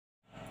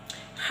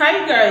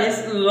Hi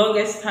guys,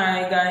 longest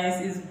time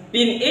guys, it's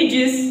been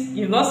ages.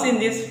 You've not seen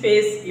this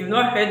face, you've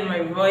not heard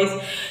my voice.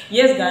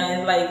 Yes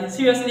guys, like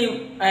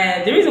seriously,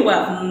 the reason why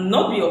I've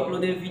not been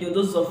uploading video,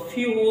 those of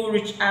you who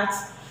reach out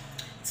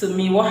to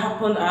me, what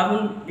happened, I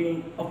haven't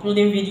been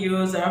uploading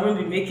videos, I haven't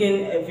been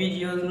making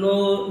videos,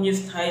 no new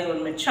style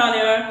on my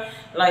channel.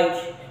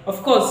 Like,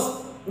 of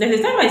course, there's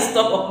a time I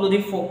stopped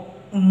uploading for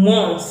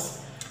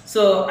months,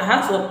 so I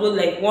had to upload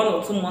like 1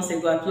 or 2 months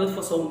ago. I uploaded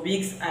for some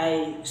weeks,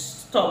 I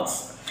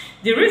stopped.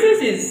 The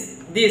reason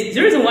is this.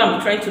 The reason why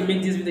I'm trying to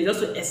make this video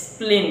just to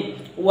explain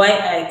why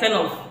I kind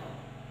of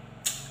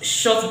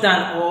shut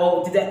down,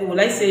 or will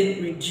I say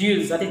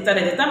reduce at the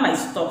time I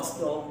stopped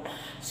though.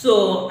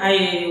 So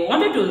I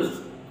wanted to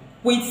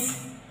quit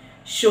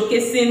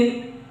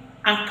showcasing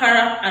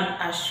Ankara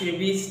and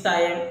Asoebi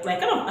style, like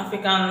kind of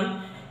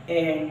African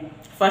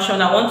fashion.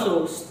 I want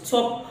to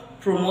stop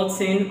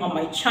promoting on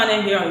my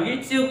channel here on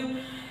YouTube.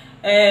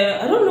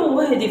 I don't know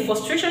why the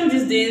frustration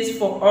these days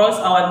for us,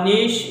 our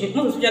niche,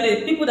 most especially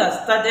the people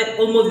that started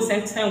almost the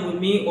same time with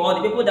me, or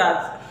the people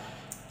that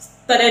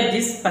started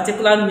this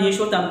particular niche,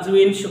 what I'm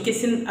doing,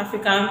 showcasing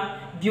African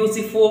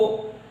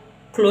beautiful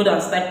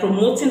clothes, like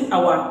promoting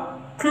our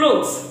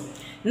clothes.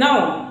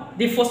 Now,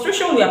 the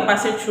frustration we are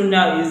passing through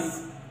now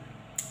is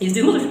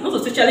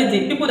most especially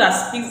the people that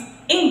speak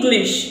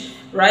English,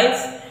 right?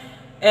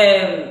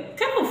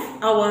 Kind of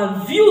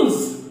our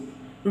views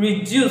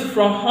reduced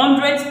from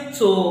 100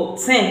 to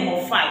 10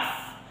 or 5.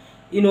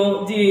 You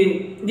know, as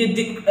in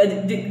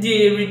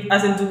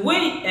the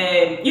way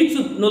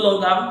YouTube no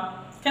longer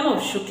kind of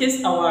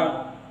showcase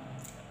our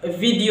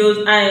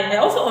videos. I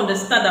also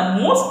understand that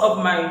most of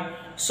my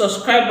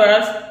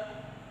subscribers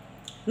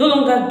no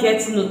longer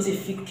get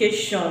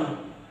notification.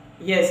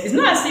 Yes, it's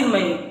not as if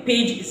my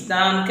page is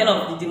down, kind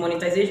of the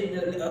demonetization,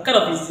 kind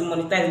of is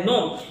demonetized.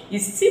 No,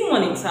 it's still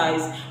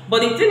monetized.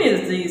 But the thing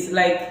is this,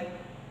 like,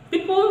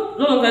 people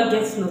no longer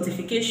get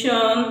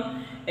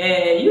notification.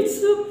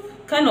 YouTube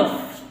kind of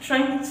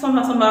trying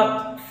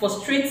somehow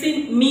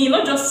frustrating me,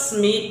 not just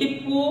me,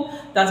 people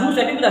that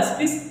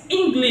speak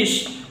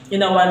English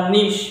in our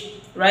niche,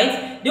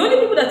 right? The only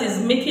people that is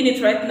making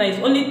it right now is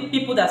only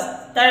people that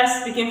start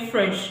speaking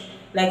French,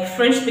 like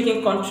French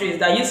speaking countries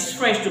that use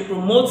French to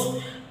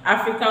promote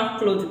African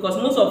clothes, because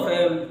most of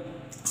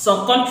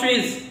some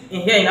countries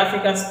here in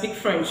Africa speak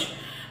French,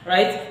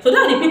 right? So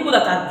there are the people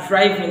that are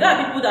driving, there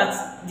are people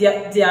that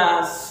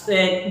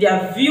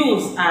their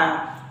views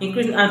are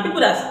increasing, and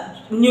people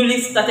that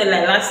newly started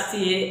like last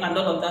year and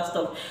all of that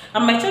stuff.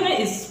 And my channel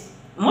is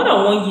more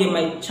than 1 year.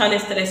 My channel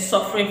started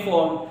suffering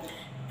from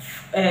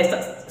I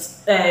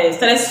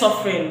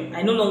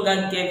no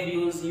longer get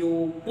views.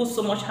 You put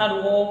so much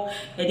hard work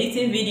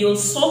editing videos,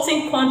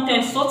 sorting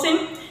content,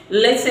 sorting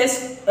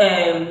latest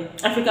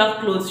African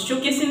clothes,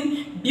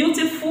 showcasing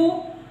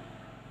beautiful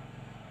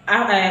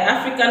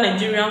African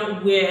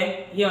Nigerian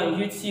wear here on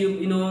YouTube,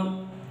 you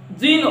know,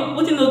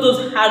 putting all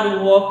those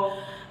hard work.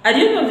 At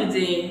the end of the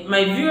day,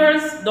 my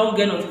viewers don't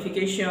get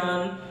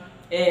notification.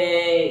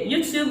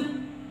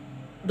 YouTube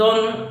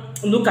don't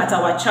look at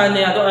our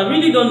channel. I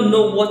really don't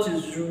know what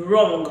is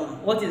wrong,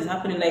 what is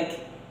happening. Like,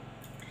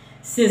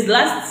 since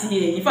last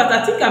year, in fact,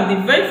 I think I'm the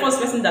very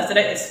first person that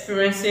started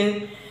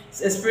experiencing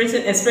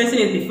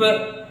it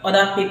before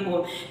other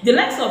people. The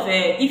likes of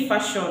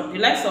e-fashion, the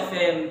likes of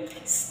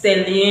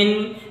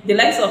Stelling, the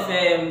likes of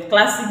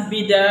Classic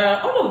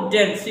Bidder, all of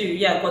them too.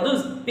 Yeah, but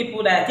those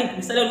people that I think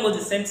we started almost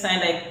the same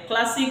time, like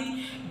Classic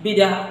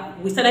Bidder,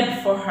 we started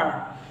before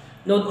her.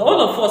 You know,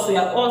 all of us, we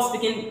are all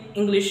speaking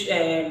English.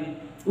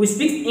 We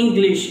speak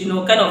English, you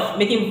know, kind of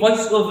making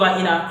voiceover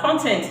in our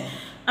content,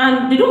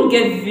 and they don't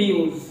get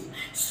views.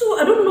 So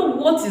I don't know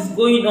what is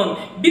going on.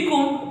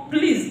 Because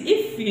please,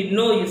 if you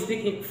know you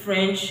speak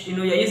French, you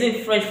know you're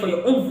using French for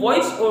your own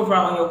voiceover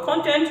on your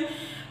content,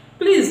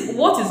 please,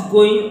 what is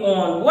going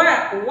on?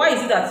 Why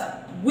is it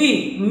that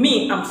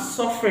I'm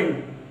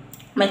suffering?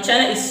 My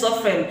channel is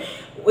suffering.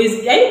 Are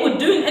you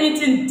doing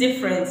anything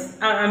different?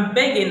 I'm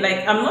begging.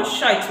 Like, I'm not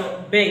shy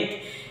to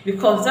beg,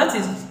 because that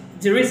is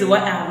the reason why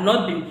I have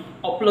not been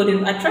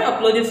uploading. I tried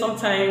uploading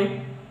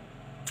sometime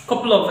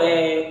couple of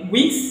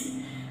weeks,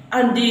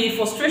 and the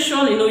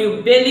frustration, you know,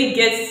 you barely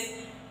get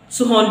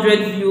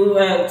 200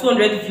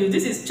 views.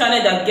 This is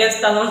channel that gets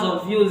thousands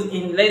of views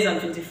in less than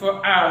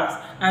 24 hours,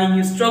 and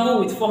you struggle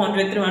with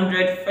 400,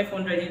 300,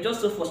 500. It's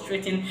just so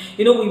frustrating.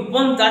 You know, we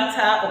burn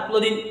data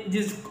uploading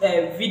these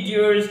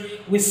videos.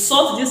 We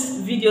sort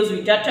these videos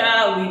with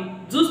data. We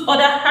do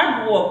other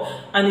hard work,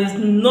 and it's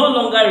no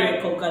longer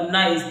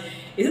recognized.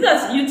 Is it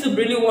that YouTube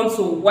really wants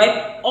to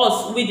wipe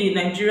us with the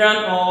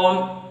Nigerian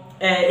or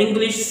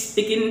English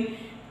speaking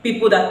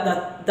people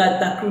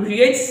that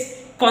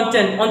creates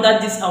content under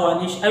this our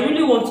niche? I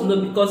really want to know,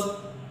 because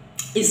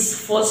it's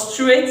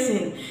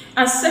frustrating.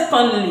 And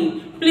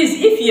secondly, please,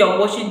 if you are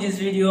watching this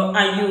video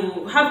and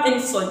you have any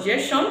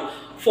suggestion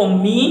for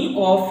me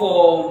or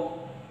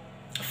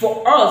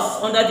for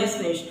us under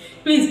this niche.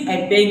 Please,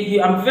 I beg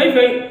you, I'm very,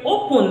 very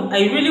open.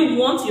 I really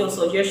want your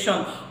suggestion.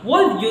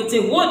 What do you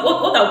think? What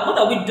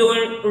are we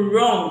doing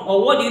wrong?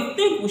 Or what do you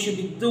think we should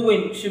be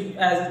doing? Should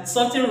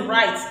something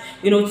right,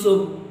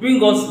 to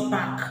bring us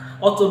back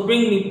or to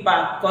bring me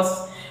back?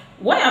 Because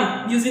why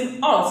I'm using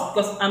us,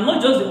 because I'm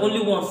not just the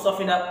only one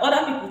suffering, that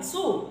other people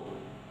too.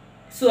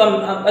 So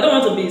I don't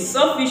want to be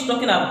selfish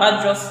talking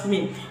about just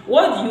me.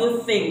 What do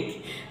you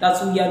think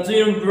that we are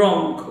doing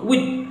wrong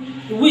with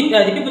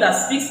the people that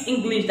speaks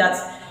English,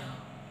 that's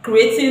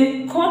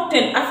creating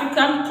content,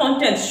 African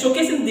content,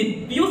 showcasing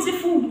the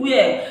beautiful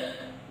wear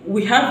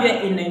we have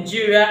here in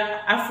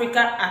Nigeria, Africa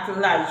at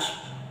large,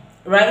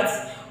 right?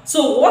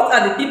 So what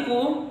are the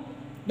people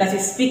that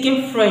is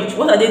speaking French?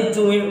 What are they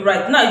doing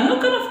right now? It's no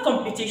kind of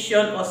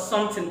competition or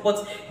something,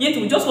 but yet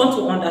we just want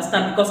to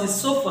understand, because it's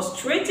so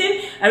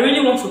frustrating. I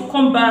really want to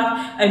come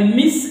back. I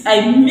miss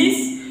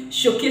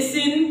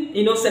showcasing,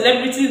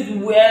 celebrities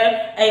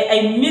wear.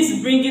 I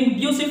miss bringing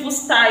beautiful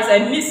styles. I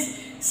miss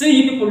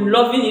seeing you people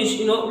loving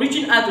it,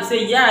 reaching out to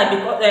say, yeah,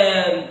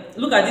 because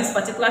look at this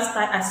particular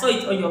style, I saw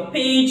it on your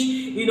page.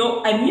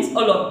 I miss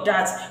all of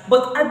that.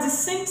 But at the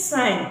same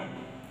time,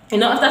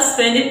 after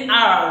spending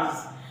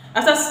hours,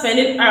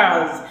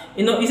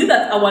 is it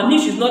that our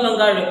niche is no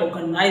longer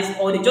recognized,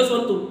 or they just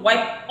want to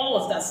wipe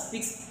us that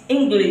speaks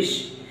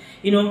English?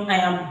 I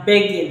am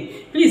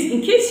begging, please,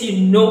 in case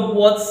you know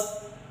what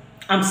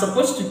I'm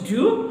supposed to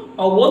do,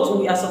 or what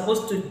we are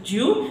supposed to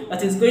do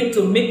that is going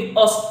to make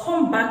us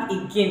come back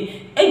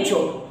again,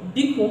 Ejo,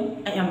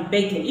 Biko, I am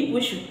begging, if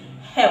we should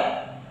help,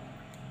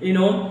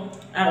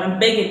 I'm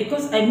begging,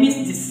 because I miss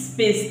this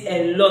space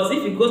a lot.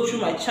 If you go through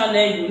my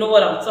channel, you know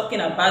what I'm talking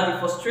about. The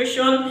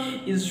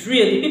frustration is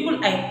real. The people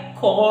I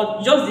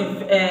called, just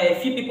the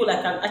few people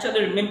I can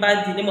actually remember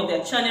the name of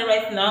their channel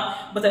right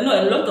now, but I know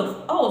a lot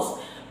of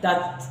us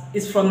that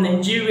is from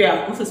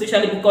Nigeria, most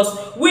especially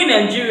because we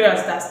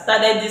Nigerians that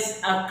started this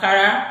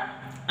Ankara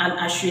and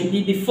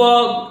Asoebi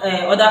before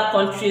other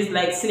countries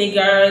like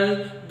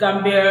Senegal,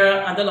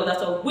 Gambia, and all of that.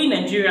 So we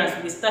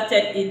Nigerians, we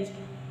started it.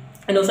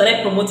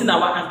 Started promoting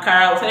our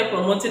Ankara, we started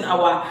promoting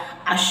our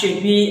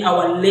Asoebi,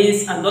 our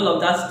lace, and all of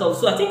that stuff.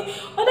 So I think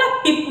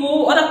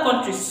other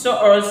countries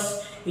saw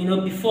us,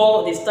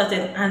 before they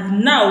started,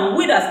 and now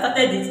we that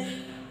started it,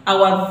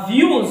 our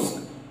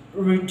views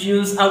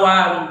reduced,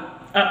 our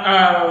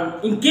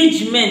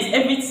engagement,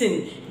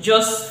 everything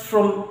just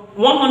from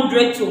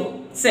 100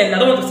 to 10. I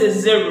don't want to say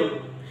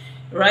 0,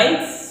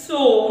 right?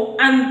 So,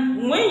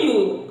 and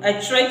when I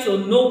try to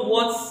know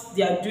what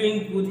they are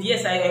doing good,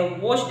 yes, I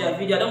watch their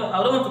video. I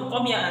don't want to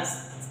come here and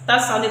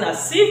start sounding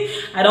as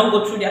if I don't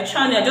go through their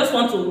channel. I just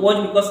want to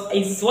watch because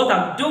it's what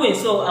I'm doing.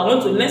 So I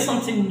want to learn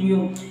something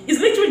new. It's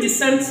literally the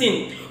same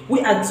thing we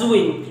are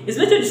doing. It's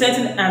literally the same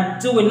thing I'm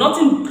doing.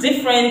 Nothing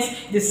different.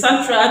 The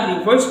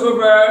soundtrack, the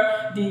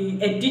voiceover,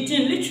 the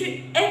editing,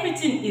 literally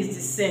everything is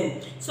the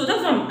same. So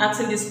that's why I'm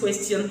asking this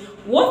question.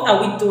 What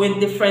are we doing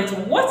different?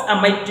 What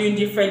am I doing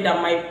different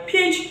that my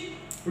page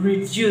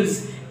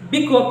reduced?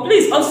 Because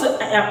please, also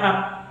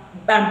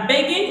I'm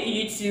begging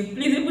YouTube,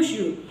 please, people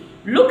should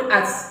look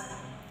at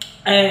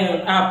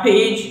our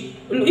page.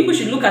 People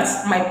should look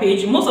at my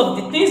page. Most of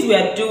the things we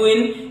are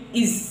doing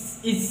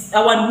is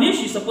our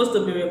niche is supposed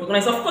to be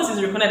recognized. Of course, it's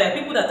recognized. There are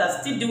people that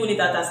are still doing it,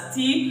 that are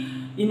still,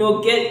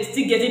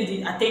 still getting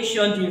the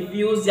attention, the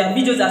views. Their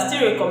videos are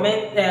still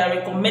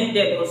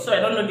recommended. Or sorry, I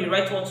don't know the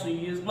right word to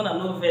use. More than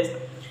no verse.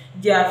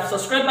 Their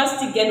subscribers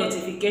still get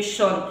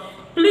notification.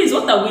 Please,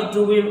 what are we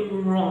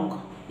doing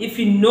wrong? If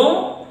you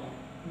know,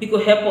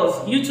 because help us.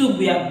 YouTube,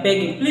 we are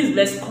begging. Please,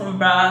 let's come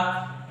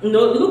back.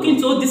 Look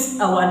into this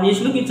our niche.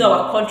 Look into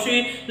our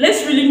country.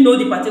 Let's really know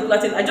the particular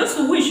thing. I just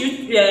wish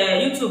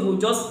YouTube would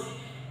just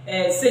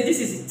say this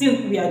is the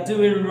thing we are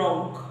doing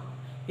wrong.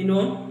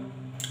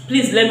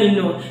 Please let me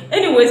know.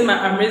 Anyways,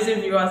 my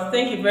amazing viewers,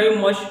 thank you very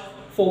much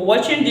for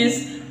watching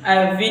this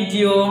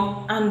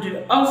video, and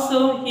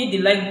also hit the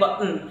like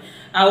button.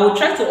 I will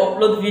try to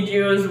upload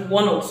videos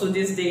 1 or 2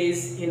 these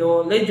days.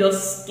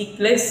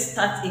 Let's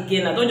start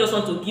again. I don't just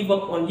want to give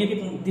up on you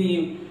people,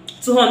 the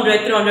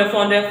 200, 300,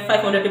 400,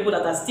 500 people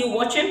that are still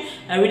watching.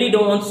 I really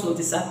don't want to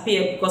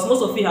disappear, because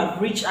most of you have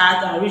reached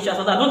out,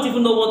 so I don't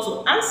even know what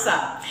to answer.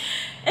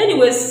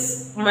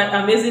 Anyways, my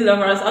amazing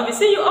lovers, I'll be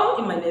seeing you all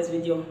in my next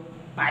video.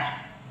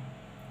 Bye.